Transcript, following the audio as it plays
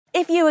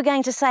If you were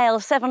going to sail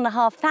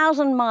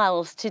 7,500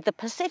 miles to the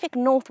Pacific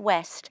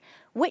Northwest,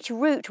 which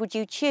route would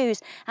you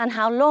choose and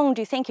how long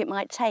do you think it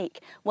might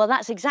take? Well,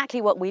 that's exactly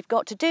what we've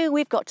got to do.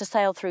 We've got to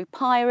sail through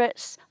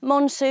pirates,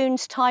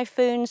 monsoons,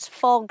 typhoons,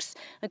 fogs,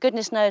 and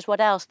goodness knows what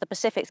else the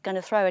Pacific's going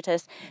to throw at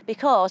us,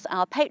 because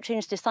our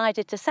patrons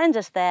decided to send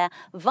us there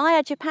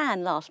via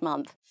Japan last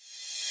month.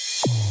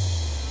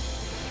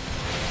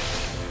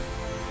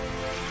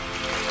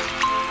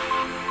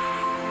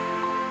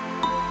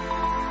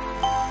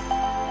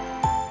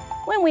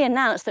 When we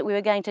announced that we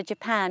were going to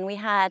Japan, we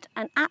had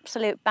an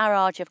absolute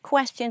barrage of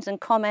questions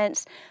and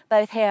comments,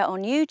 both here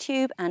on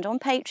YouTube and on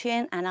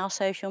Patreon and our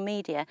social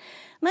media.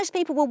 Most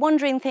people were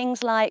wondering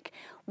things like,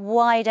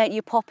 why don't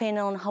you pop in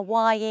on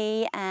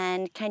Hawaii,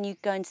 and can you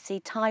go and see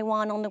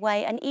Taiwan on the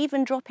way, and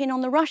even drop in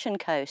on the Russian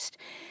coast?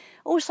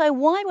 Also,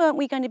 why weren't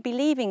we going to be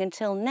leaving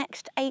until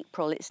next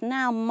April? It's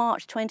now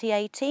March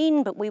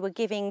 2018, but we were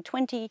giving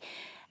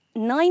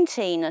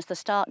 2019 as the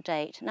start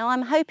date. Now,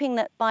 I'm hoping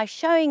that by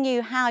showing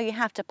you how you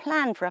have to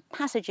plan for a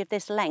passage of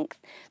this length,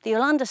 that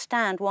you'll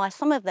understand why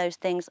some of those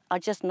things are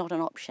just not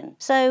an option.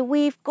 So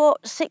we've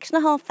got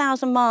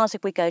 6,500 miles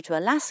if we go to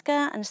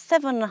Alaska and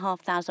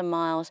 7,500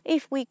 miles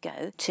if we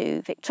go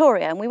to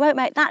Victoria. And we won't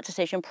make that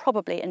decision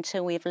probably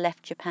until we've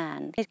left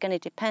Japan. It's going to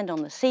depend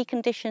on the sea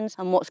conditions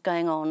and what's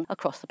going on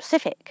across the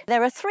Pacific.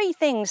 There are three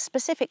things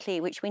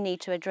specifically which we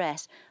need to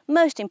address.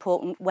 Most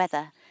important,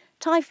 weather.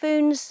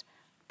 Typhoons,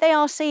 they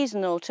are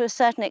seasonal to a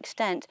certain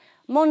extent.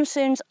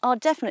 Monsoons are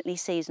definitely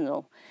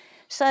seasonal.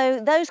 So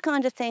those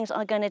kind of things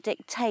are going to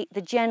dictate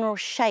the general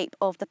shape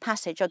of the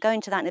passage. I'll go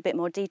into that in a bit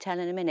more detail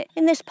in a minute.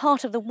 In this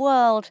part of the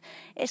world,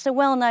 it's a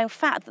well-known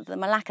fact that the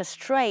Malacca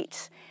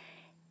Straits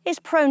is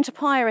prone to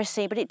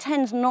piracy, but it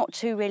tends not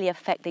to really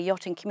affect the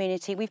yachting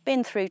community. We've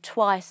been through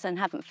twice and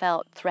haven't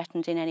felt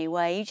threatened in any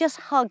way. You just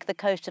hug the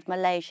coast of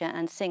Malaysia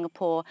and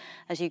Singapore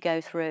as you go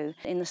through.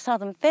 In the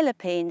southern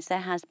Philippines,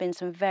 there has been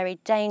some very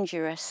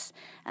dangerous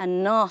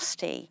and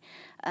nasty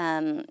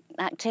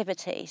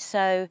activity.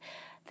 So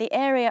the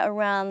area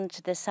around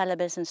the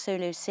Celebes and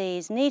Sulu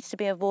Seas needs to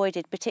be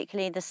avoided,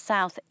 particularly the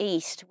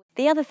southeast.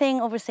 The other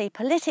thing, obviously,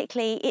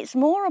 politically, it's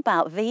more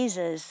about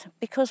visas,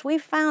 because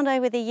we've found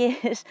over the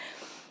years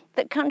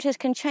that countries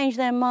can change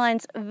their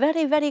minds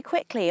very, very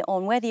quickly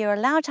on whether you're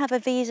allowed to have a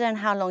visa and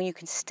how long you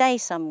can stay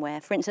somewhere.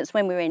 For instance,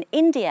 when we were in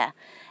India,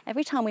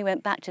 every time we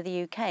went back to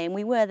the UK, and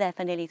we were there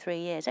for nearly 3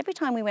 years, every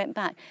time we went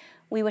back,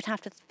 we would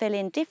have to fill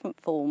in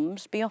different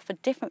forms, be offered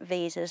different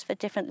visas for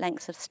different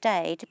lengths of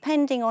stay,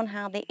 depending on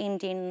how the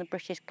Indian and the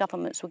British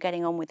governments were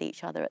getting on with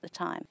each other at the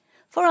time.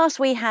 For us,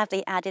 we have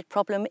the added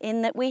problem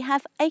in that we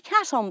have a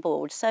cat on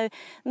board. So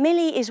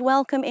Millie is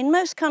welcome in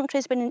most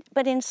countries,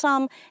 but in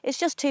some, it's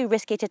just too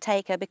risky to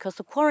take her because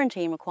the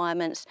quarantine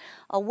requirements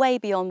are way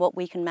beyond what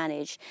we can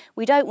manage.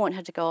 We don't want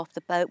her to go off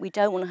the boat. We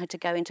don't want her to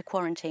go into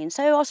quarantine.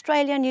 So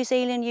Australia, New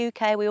Zealand,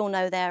 UK, we all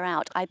know they're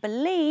out. I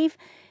believe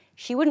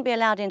she wouldn't be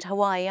allowed into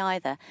Hawaii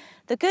either.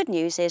 The good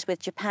news is with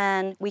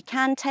Japan, we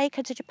can take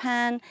her to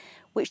Japan,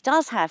 which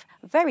does have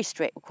very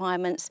strict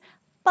requirements,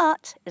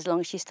 but as long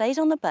as she stays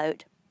on the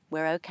boat,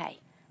 we're okay.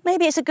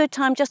 Maybe it's a good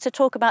time just to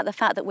talk about the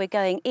fact that we're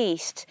going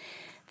east.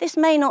 This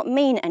may not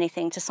mean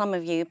anything to some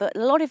of you, but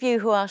a lot of you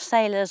who are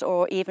sailors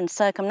or even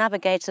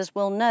circumnavigators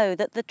will know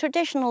that the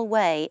traditional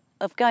way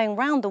of going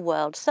round the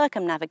world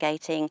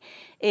circumnavigating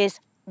is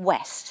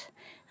west.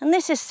 And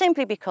this is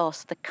simply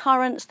because the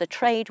currents, the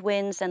trade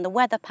winds and the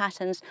weather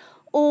patterns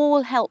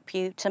all help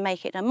you to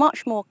make it a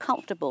much more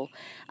comfortable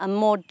and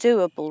more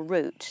doable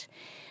route.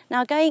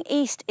 Now, going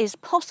east is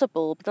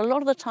possible, but a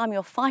lot of the time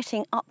you're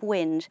fighting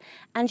upwind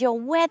and your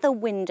weather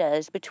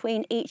windows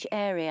between each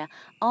area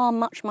are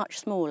much, much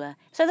smaller.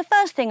 So the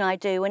first thing I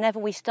do whenever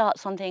we start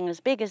something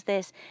as big as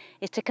this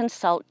is to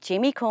consult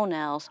Jimmy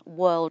Cornell's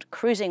World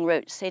Cruising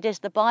Routes. It is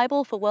the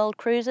Bible for world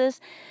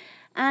cruisers,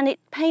 and it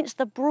paints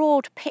the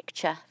broad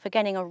picture for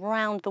getting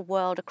around the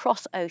world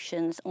across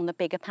oceans on the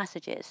bigger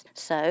passages.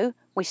 So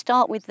we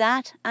start with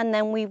that, and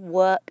then we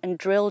work and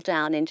drill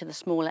down into the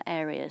smaller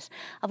areas.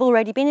 I've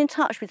already been in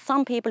touch with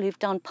some people who've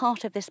done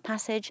part of this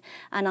passage,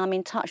 and I'm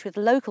in touch with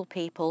local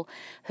people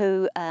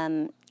who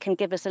can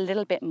give us a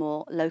little bit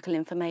more local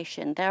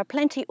information. There are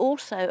plenty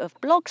also of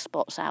blog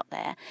spots out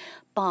there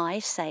by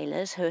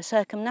sailors who are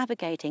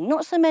circumnavigating.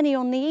 Not so many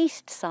on the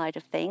east side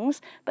of things,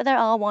 but there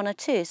are one or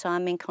two, so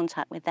I'm in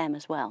contact with them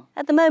as well.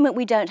 At the moment,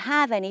 we don't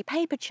have any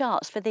paper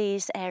charts for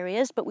these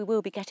areas, but we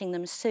will be getting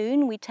them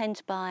soon. We tend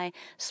to buy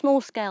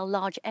small-scale,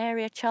 large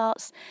area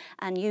charts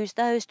and use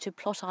those to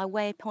plot our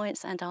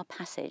waypoints and our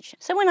passage.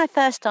 So when I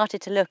first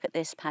started to look at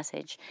this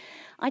passage,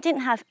 I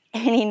didn't have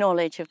any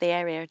knowledge of the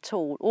area at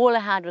all. All I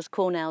had was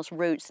Cornell's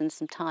routes and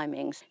some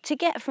timings. To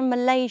get from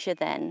Malaysia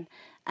then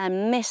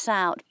and miss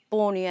out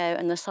Borneo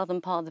and the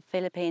southern part of the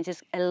Philippines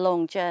is a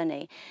long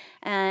journey.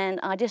 And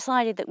I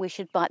decided that we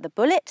should bite the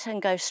bullet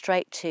and go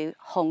straight to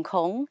Hong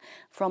Kong.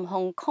 From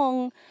Hong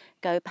Kong,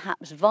 go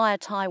perhaps via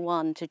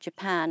Taiwan to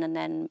Japan and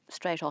then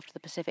straight off to the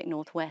Pacific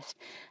Northwest.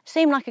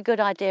 Seemed like a good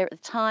idea at the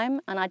time,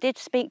 and I did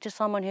speak to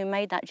someone who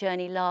made that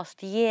journey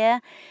last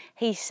year.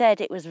 He said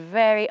it was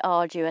very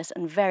arduous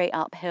and very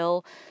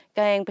uphill.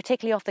 Going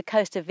particularly off the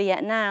coast of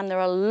Vietnam, there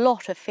are a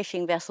lot of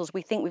fishing vessels.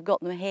 We think we've got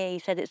them here. He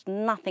said it's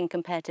nothing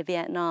compared to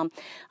Vietnam.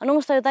 And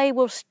also they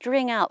will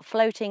string out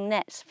floating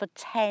nets for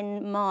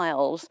 10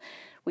 miles,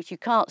 which you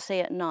can't see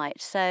at night.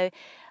 So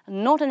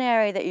not an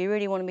area that you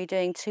really want to be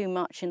doing too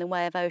much in the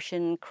way of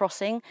ocean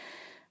crossing.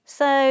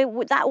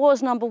 So that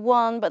was number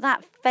one, but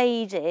that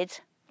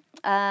faded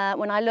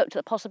when I looked at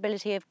the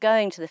possibility of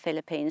going to the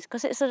Philippines,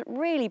 because it's a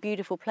really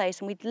beautiful place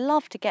and we'd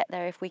love to get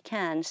there if we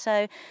can.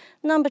 So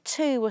number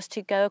two was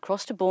to go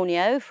across to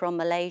Borneo from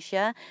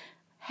Malaysia,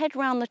 head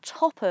round the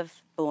top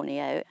of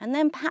Borneo, and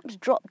then perhaps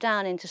drop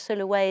down into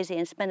Sulawesi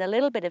and spend a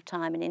little bit of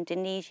time in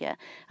Indonesia,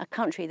 a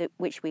country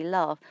which we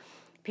love,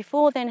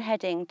 before then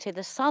heading to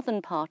the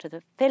southern part of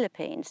the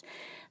Philippines.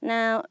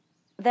 Now,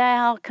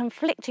 there are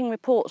conflicting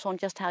reports on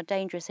just how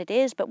dangerous it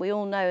is, but we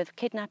all know of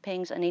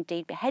kidnappings and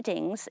indeed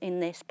beheadings in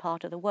this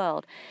part of the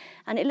world.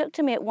 And it looked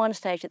to me at one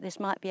stage that this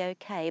might be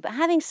okay, but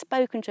having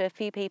spoken to a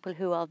few people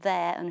who are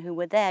there and who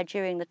were there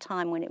during the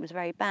time when it was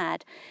very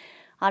bad,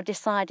 I've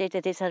decided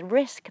that it's a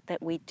risk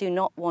that we do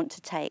not want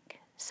to take.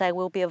 So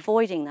we'll be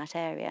avoiding that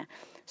area.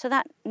 So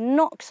that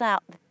knocks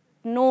out the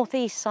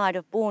northeast side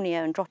of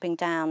Borneo and dropping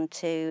down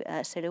to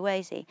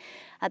Sulawesi.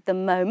 At the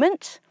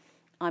moment,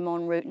 I'm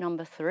on route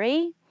number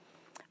 3,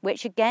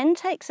 which again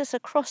takes us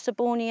across to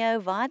Borneo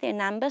via the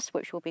Anambas,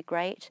 which will be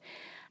great.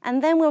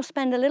 And then we'll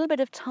spend a little bit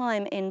of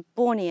time in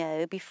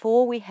Borneo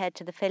before we head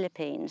to the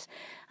Philippines.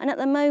 And at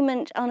the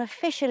moment,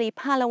 unofficially,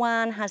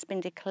 Palawan has been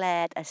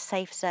declared a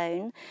safe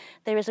zone.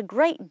 There is a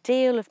great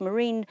deal of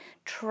marine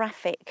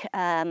traffic,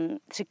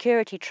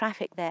 security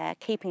traffic there,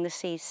 keeping the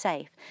seas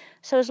safe.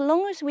 So as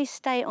long as we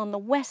stay on the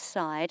west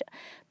side,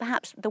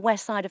 perhaps the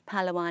west side of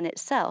Palawan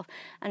itself,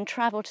 and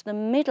travel to the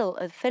middle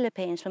of the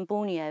Philippines from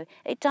Borneo,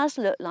 it does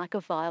look like a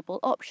viable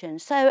option.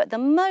 So at the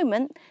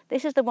moment,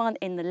 this is the one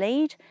in the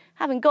lead.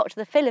 Having got to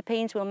the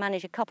Philippines, we'll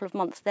manage a couple of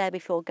months there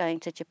before going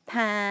to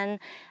Japan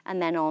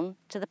and then on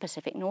to the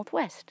Pacific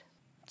Northwest.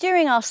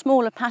 During our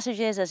smaller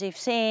passages, as you've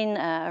seen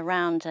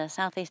around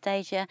Southeast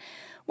Asia,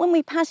 when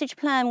we passage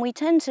plan, we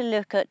tend to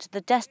look at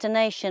the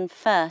destination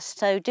first.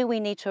 So do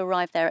we need to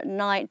arrive there at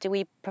night? Do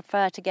we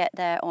prefer to get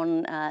there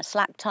on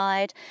slack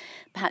tide?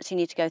 Perhaps you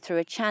need to go through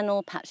a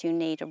channel, perhaps you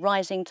need a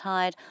rising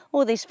tide.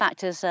 All these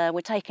factors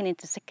were taken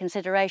into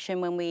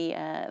consideration when we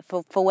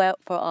for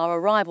our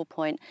arrival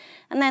point,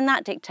 and then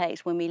that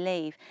dictates when we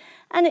leave.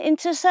 And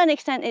to a certain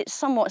extent, it's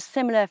somewhat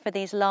similar for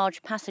these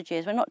large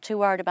passages. We're not too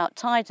worried about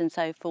tides and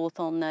so forth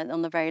on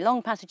the very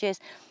long passages,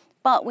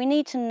 but we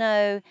need to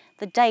know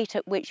the date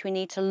at which we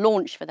need to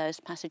launch for those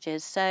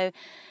passages. So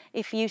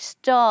if you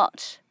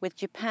start with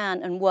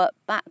Japan and work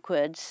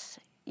backwards,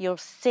 you'll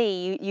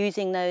see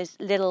using those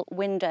little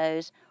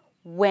windows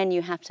when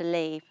you have to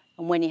leave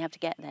and when you have to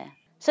get there.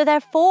 So there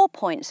are 4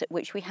 points at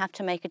which we have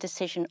to make a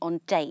decision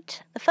on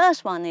date. The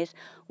first one is,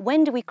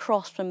 when do we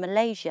cross from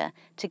Malaysia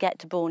to get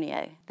to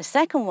Borneo? The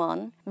second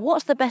one,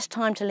 what's the best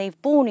time to leave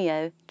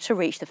Borneo to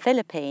reach the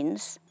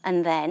Philippines?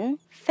 And then,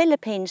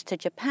 Philippines to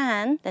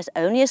Japan, there's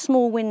only a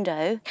small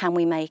window, can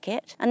we make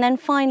it? And then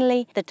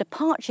finally, the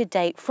departure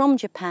date from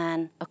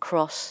Japan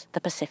across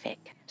the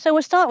Pacific. So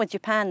we'll start with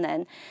Japan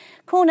then.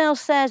 Cornell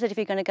says that if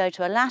you're going to go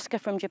to Alaska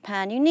from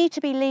Japan, you need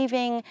to be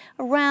leaving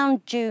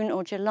around June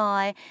or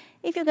July.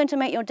 If you're going to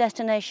make your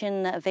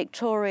destination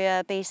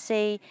Victoria,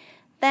 BC,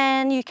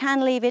 then you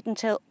can leave it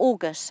until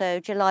August, so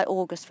July,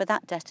 August for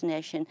that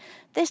destination.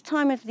 This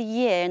time of the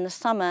year in the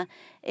summer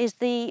is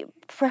the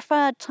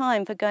preferred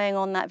time for going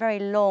on that very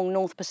long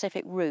North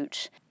Pacific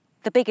route.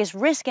 The biggest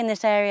risk in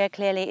this area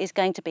clearly is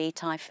going to be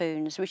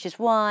typhoons, which is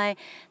why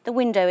the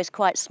window is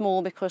quite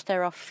small, because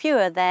there are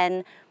fewer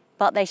then,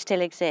 but they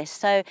still exist.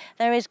 So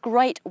there is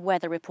great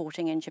weather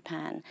reporting in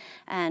Japan,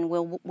 and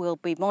we'll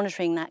be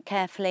monitoring that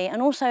carefully.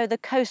 And also the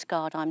Coast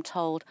Guard, I'm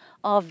told,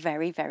 are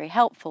very, very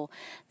helpful.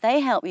 They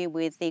help you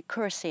with the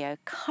Kuroshio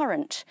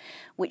current,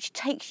 which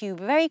takes you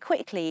very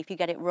quickly, if you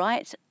get it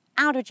right,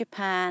 out of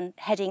Japan,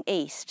 heading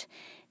east.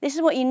 This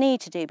is what you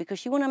need to do,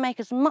 because you want to make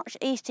as much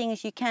easting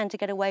as you can to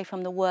get away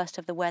from the worst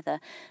of the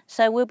weather.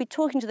 So we'll be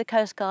talking to the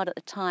Coast Guard at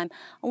the time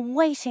and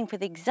waiting for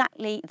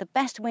exactly the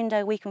best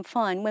window we can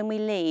find when we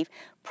leave,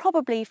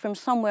 probably from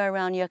somewhere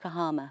around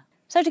Yokohama.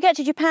 So to get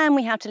to Japan,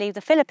 we have to leave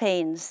the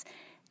Philippines.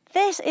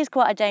 This is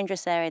quite a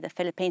dangerous area, the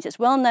Philippines. It's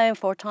well known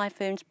for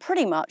typhoons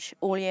pretty much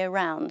all year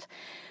round.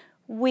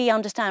 We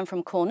understand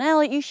from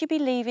Cornell that you should be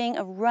leaving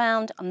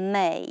around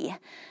May.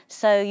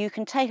 So you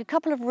can take a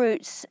couple of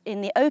routes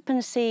in the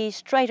open sea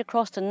straight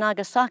across to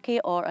Nagasaki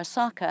or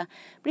Osaka.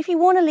 But if you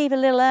want to leave a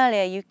little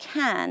earlier, you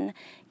can.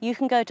 You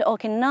can go to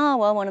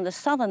Okinawa, one of the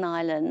southern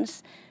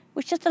islands,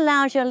 which just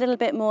allows you a little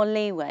bit more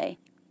leeway.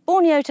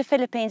 Borneo to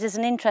Philippines is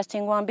an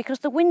interesting one because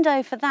the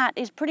window for that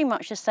is pretty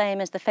much the same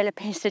as the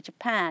Philippines to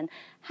Japan.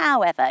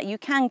 However, you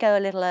can go a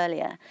little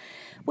earlier.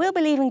 We'll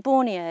be leaving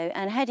Borneo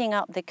and heading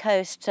up the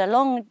coast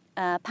along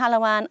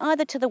Palawan,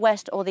 either to the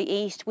west or the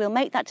east. We'll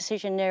make that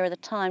decision nearer the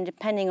time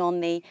depending on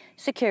the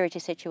security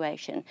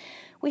situation.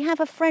 We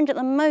have a friend at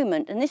the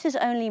moment, and this is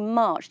only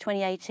March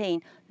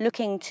 2018,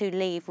 looking to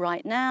leave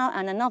right now,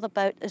 and another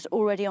boat is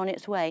already on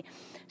its way.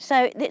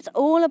 So it's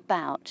all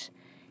about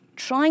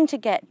trying to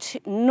get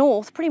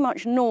north, pretty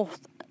much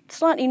north,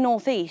 slightly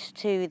northeast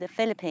to the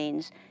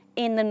Philippines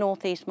in the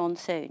northeast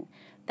monsoon.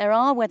 There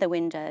are weather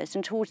windows,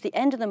 and towards the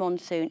end of the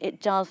monsoon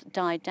it does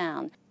die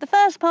down. The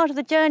first part of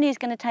the journey is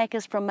going to take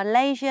us from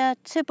Malaysia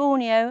to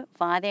Borneo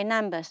via the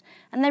Anambas,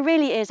 and there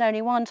really is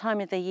only one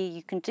time of the year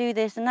you can do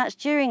this, and that's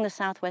during the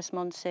southwest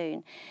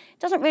monsoon. It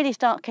doesn't really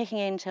start kicking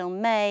in until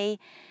May,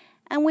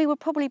 and we will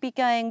probably be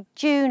going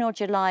June or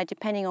July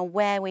depending on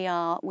where we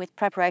are with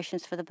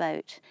preparations for the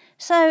boat.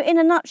 So in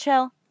a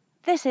nutshell,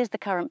 this is the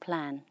current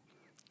plan.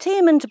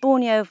 Typhoons to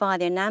Borneo via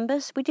the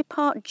Anambas, we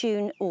depart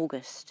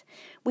June-August.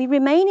 We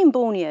remain in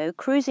Borneo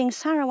cruising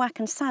Sarawak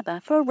and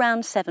Sabah for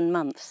around 7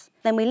 months.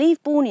 Then we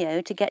leave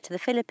Borneo to get to the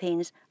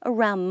Philippines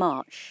around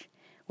March.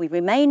 We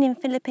remain in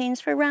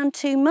Philippines for around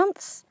 2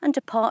 months and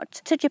depart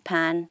to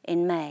Japan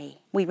in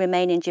May. We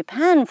remain in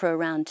Japan for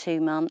around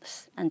 2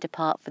 months and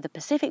depart for the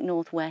Pacific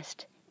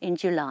Northwest in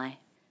July.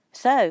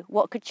 So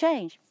what could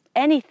change?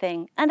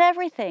 Anything and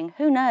everything,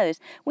 who knows?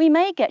 We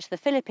may get to the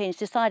Philippines,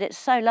 decide it's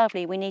so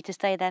lovely we need to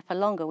stay there for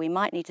longer. We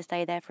might need to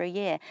stay there for a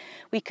year.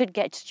 We could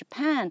get to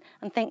Japan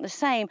and think the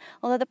same,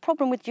 although the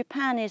problem with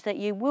Japan is that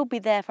you will be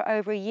there for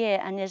over a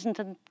year and there isn't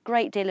a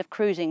great deal of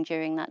cruising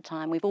during that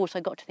time. We've also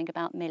got to think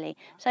about Millie.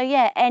 So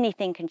yeah,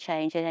 anything can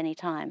change at any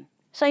time.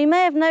 So you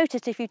may have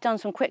noticed, if you've done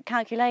some quick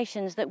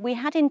calculations, that we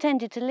had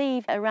intended to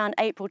leave around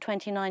April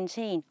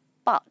 2019.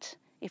 But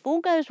if all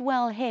goes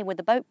well here with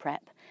the boat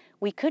prep,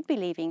 we could be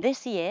leaving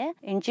this year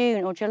in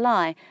June or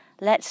July.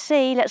 Let's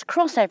see, let's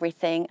cross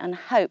everything and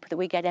hope that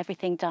we get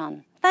everything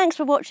done. Thanks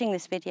for watching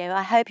this video.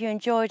 I hope you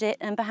enjoyed it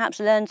and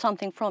perhaps learned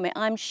something from it.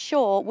 I'm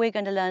sure we're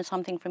going to learn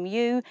something from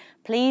you.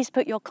 Please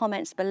put your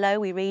comments below.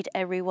 We read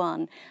every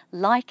one.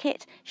 Like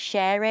it,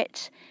 share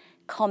it,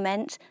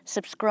 comment,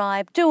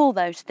 subscribe, do all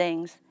those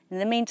things. In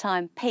the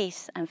meantime,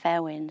 peace and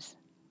fair winds.